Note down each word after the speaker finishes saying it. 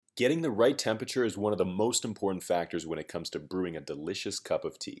Getting the right temperature is one of the most important factors when it comes to brewing a delicious cup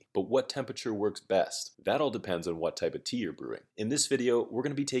of tea. But what temperature works best? That all depends on what type of tea you're brewing. In this video, we're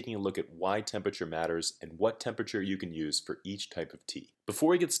going to be taking a look at why temperature matters and what temperature you can use for each type of tea. Before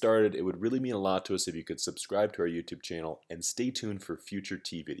we get started, it would really mean a lot to us if you could subscribe to our YouTube channel and stay tuned for future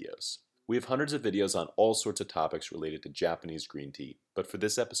tea videos. We have hundreds of videos on all sorts of topics related to Japanese green tea, but for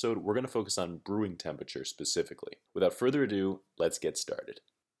this episode, we're going to focus on brewing temperature specifically. Without further ado, let's get started.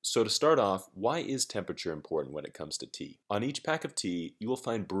 So to start off, why is temperature important when it comes to tea? On each pack of tea, you will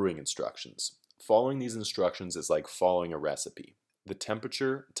find brewing instructions. Following these instructions is like following a recipe. The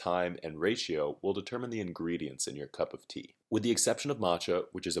temperature, time, and ratio will determine the ingredients in your cup of tea. With the exception of matcha,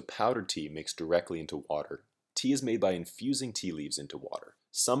 which is a powdered tea mixed directly into water, tea is made by infusing tea leaves into water.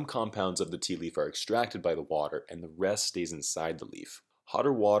 Some compounds of the tea leaf are extracted by the water and the rest stays inside the leaf.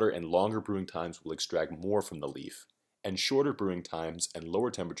 Hotter water and longer brewing times will extract more from the leaf, and shorter brewing times and lower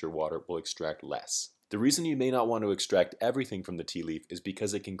temperature water will extract less. The reason you may not want to extract everything from the tea leaf is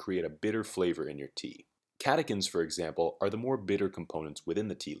because it can create a bitter flavor in your tea. Catechins, for example, are the more bitter components within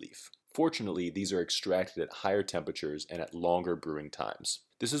the tea leaf. Fortunately, these are extracted at higher temperatures and at longer brewing times.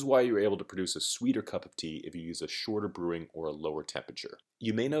 This is why you're able to produce a sweeter cup of tea if you use a shorter brewing or a lower temperature.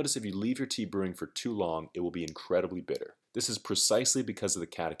 You may notice if you leave your tea brewing for too long, it will be incredibly bitter. This is precisely because of the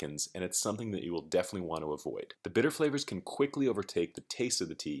catechins, and it's something that you will definitely want to avoid. The bitter flavors can quickly overtake the taste of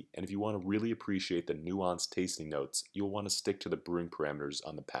the tea, and if you want to really appreciate the nuanced tasting notes, you'll want to stick to the brewing parameters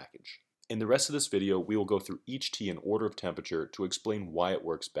on the package. In the rest of this video, we will go through each tea in order of temperature to explain why it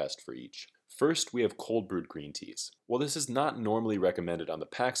works best for each. First, we have cold brewed green teas. While this is not normally recommended on the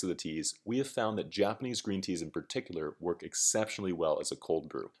packs of the teas, we have found that Japanese green teas in particular work exceptionally well as a cold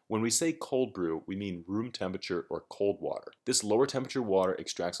brew. When we say cold brew, we mean room temperature or cold water. This lower temperature water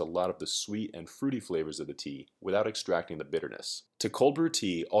extracts a lot of the sweet and fruity flavors of the tea without extracting the bitterness. To cold brew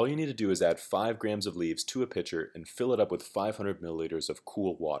tea, all you need to do is add 5 grams of leaves to a pitcher and fill it up with 500 milliliters of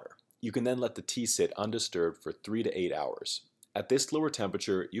cool water. You can then let the tea sit undisturbed for 3 to 8 hours. At this lower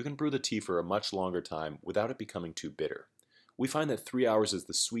temperature, you can brew the tea for a much longer time without it becoming too bitter. We find that 3 hours is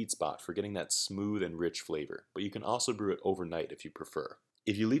the sweet spot for getting that smooth and rich flavor, but you can also brew it overnight if you prefer.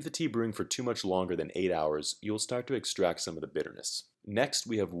 If you leave the tea brewing for too much longer than 8 hours, you'll start to extract some of the bitterness. Next,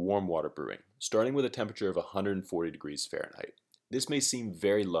 we have warm water brewing, starting with a temperature of 140 degrees Fahrenheit. This may seem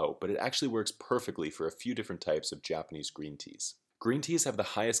very low, but it actually works perfectly for a few different types of Japanese green teas. Green teas have the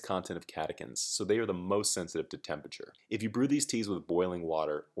highest content of catechins, so they are the most sensitive to temperature. If you brew these teas with boiling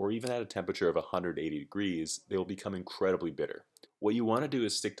water, or even at a temperature of 180 degrees, they will become incredibly bitter. What you want to do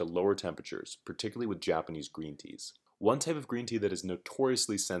is stick to lower temperatures, particularly with Japanese green teas. One type of green tea that is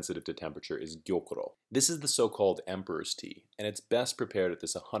notoriously sensitive to temperature is gyokuro. This is the so-called emperor's tea, and it's best prepared at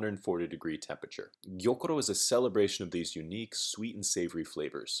this 140 degree temperature. Gyokuro is a celebration of these unique, sweet and savory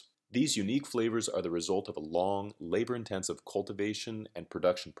flavors. These unique flavors are the result of a long, labor-intensive cultivation and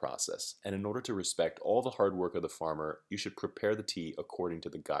production process, and in order to respect all the hard work of the farmer, you should prepare the tea according to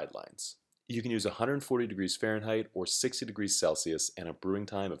the guidelines. You can use 140 degrees Fahrenheit or 60 degrees Celsius and a brewing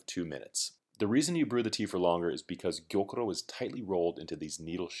time of 2 minutes. The reason you brew the tea for longer is because gyokuro is tightly rolled into these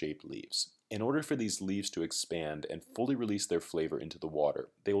needle-shaped leaves. In order for these leaves to expand and fully release their flavor into the water,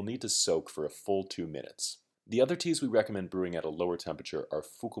 they will need to soak for a full 2 minutes. The other teas we recommend brewing at a lower temperature are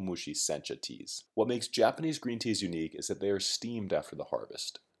Fukumushi Sencha teas. What makes Japanese green teas unique is that they are steamed after the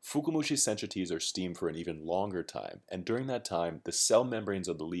harvest. Fukumushi Sencha teas are steamed for an even longer time, and during that time, the cell membranes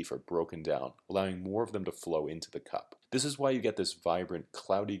of the leaf are broken down, allowing more of them to flow into the cup. This is why you get this vibrant,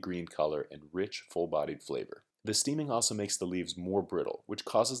 cloudy green color and rich, full-bodied flavor. The steaming also makes the leaves more brittle, which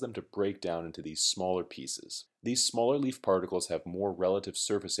causes them to break down into these smaller pieces. These smaller leaf particles have more relative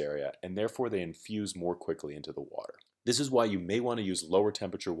surface area, and therefore they infuse more quickly into the water. This is why you may want to use lower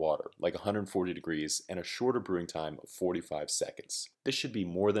temperature water, like 140 degrees, and a shorter brewing time of 45 seconds. This should be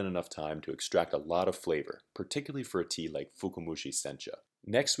more than enough time to extract a lot of flavor, particularly for a tea like Fukumushi Sencha.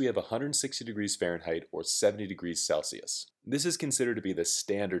 Next, we have 160 degrees Fahrenheit or 70 degrees Celsius. This is considered to be the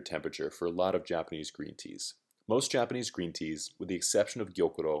standard temperature for a lot of Japanese green teas. Most Japanese green teas, with the exception of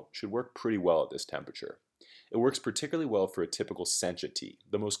gyokuro, should work pretty well at this temperature. It works particularly well for a typical sencha tea,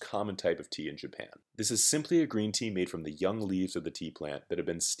 the most common type of tea in Japan. This is simply a green tea made from the young leaves of the tea plant that have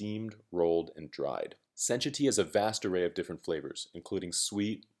been steamed, rolled, and dried. Sencha tea has a vast array of different flavors, including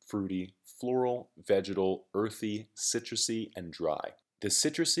sweet, fruity, floral, vegetal, earthy, citrusy, and dry. The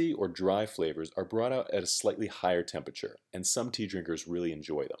citrusy or dry flavors are brought out at a slightly higher temperature, and some tea drinkers really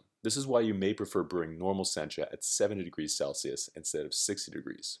enjoy them. This is why you may prefer brewing normal sencha at 70 degrees Celsius instead of 60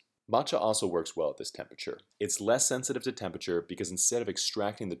 degrees. Matcha also works well at this temperature. It's less sensitive to temperature because instead of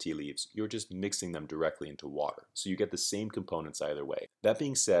extracting the tea leaves, you're just mixing them directly into water, so you get the same components either way. That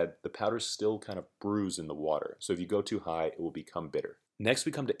being said, the powder still kind of brews in the water, so if you go too high, it will become bitter. Next,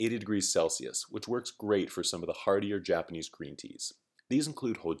 we come to 80 degrees Celsius, which works great for some of the hardier Japanese green teas. These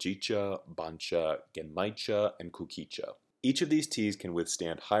include Hojicha, Bancha, Genmaicha, and Kukicha. Each of these teas can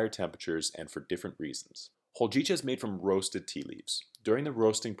withstand higher temperatures and for different reasons. Hojicha is made from roasted tea leaves. During the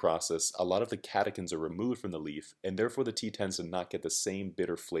roasting process, a lot of the catechins are removed from the leaf, and therefore the tea tends to not get the same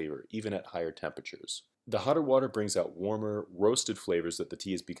bitter flavor, even at higher temperatures. The hotter water brings out warmer, roasted flavors that the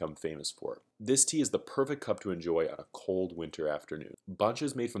tea has become famous for. This tea is the perfect cup to enjoy on a cold winter afternoon. Bancha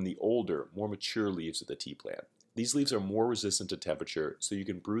is made from the older, more mature leaves of the tea plant. These leaves are more resistant to temperature, so you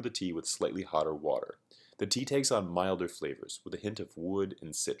can brew the tea with slightly hotter water. The tea takes on milder flavors, with a hint of wood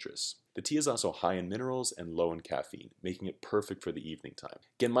and citrus. The tea is also high in minerals and low in caffeine, making it perfect for the evening time.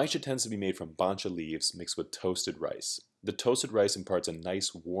 Genmaicha tends to be made from bancha leaves mixed with toasted rice. The toasted rice imparts a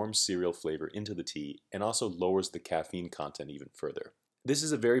nice warm cereal flavor into the tea and also lowers the caffeine content even further. This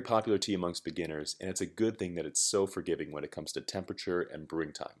is a very popular tea amongst beginners, and it's a good thing that it's so forgiving when it comes to temperature and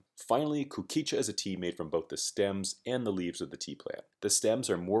brewing time. Finally, Kukicha is a tea made from both the stems and the leaves of the tea plant. The stems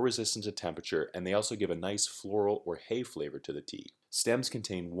are more resistant to temperature, and they also give a nice floral or hay flavor to the tea. Stems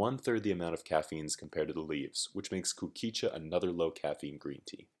contain 1/3 the amount of caffeines compared to the leaves, which makes Kukicha another low caffeine green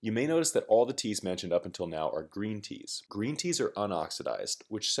tea. You may notice that all the teas mentioned up until now are green teas. Green teas are unoxidized,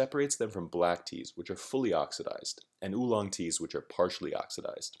 which separates them from black teas, which are fully oxidized, and oolong teas, which are partially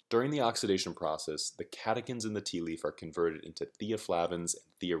oxidized. During the oxidation process, the catechins in the tea leaf are converted into theaflavins and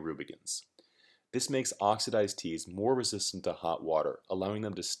thearubicins. This makes oxidized teas more resistant to hot water, allowing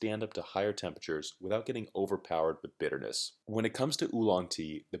them to stand up to higher temperatures without getting overpowered with bitterness. When it comes to oolong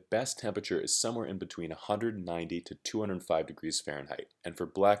tea, the best temperature is somewhere in between 190 to 205 degrees Fahrenheit, and for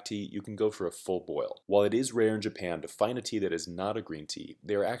black tea, you can go for a full boil. While it is rare in Japan to find a tea that is not a green tea,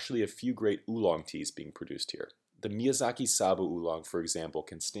 there are actually a few great oolong teas being produced here. The Miyazaki Sabo oolong, for example,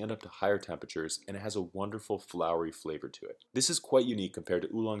 can stand up to higher temperatures, and it has a wonderful flowery flavor to it. This is quite unique compared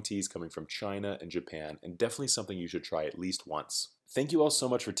to oolong teas coming from China and Japan, and definitely something you should try at least once. Thank you all so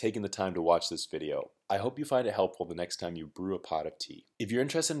much for taking the time to watch this video. I hope you find it helpful the next time you brew a pot of tea. If you're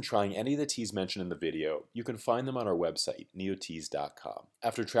interested in trying any of the teas mentioned in the video, you can find them on our website, neoteas.com.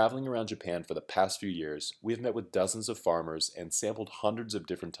 After traveling around Japan for the past few years, we have met with dozens of farmers and sampled hundreds of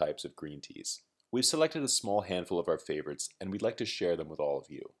different types of green teas. We've selected a small handful of our favorites, and we'd like to share them with all of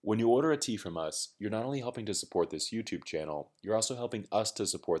you. When you order a tea from us, you're not only helping to support this YouTube channel, you're also helping us to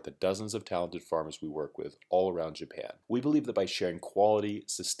support the dozens of talented farmers we work with all around Japan. We believe that by sharing quality,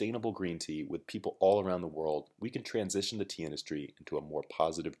 sustainable green tea with people all around the world, we can transition the tea industry into a more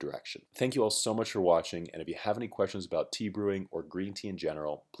positive direction. Thank you all so much for watching, and if you have any questions about tea brewing or green tea in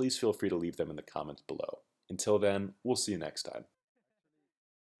general, please feel free to leave them in the comments below. Until then, we'll see you next time.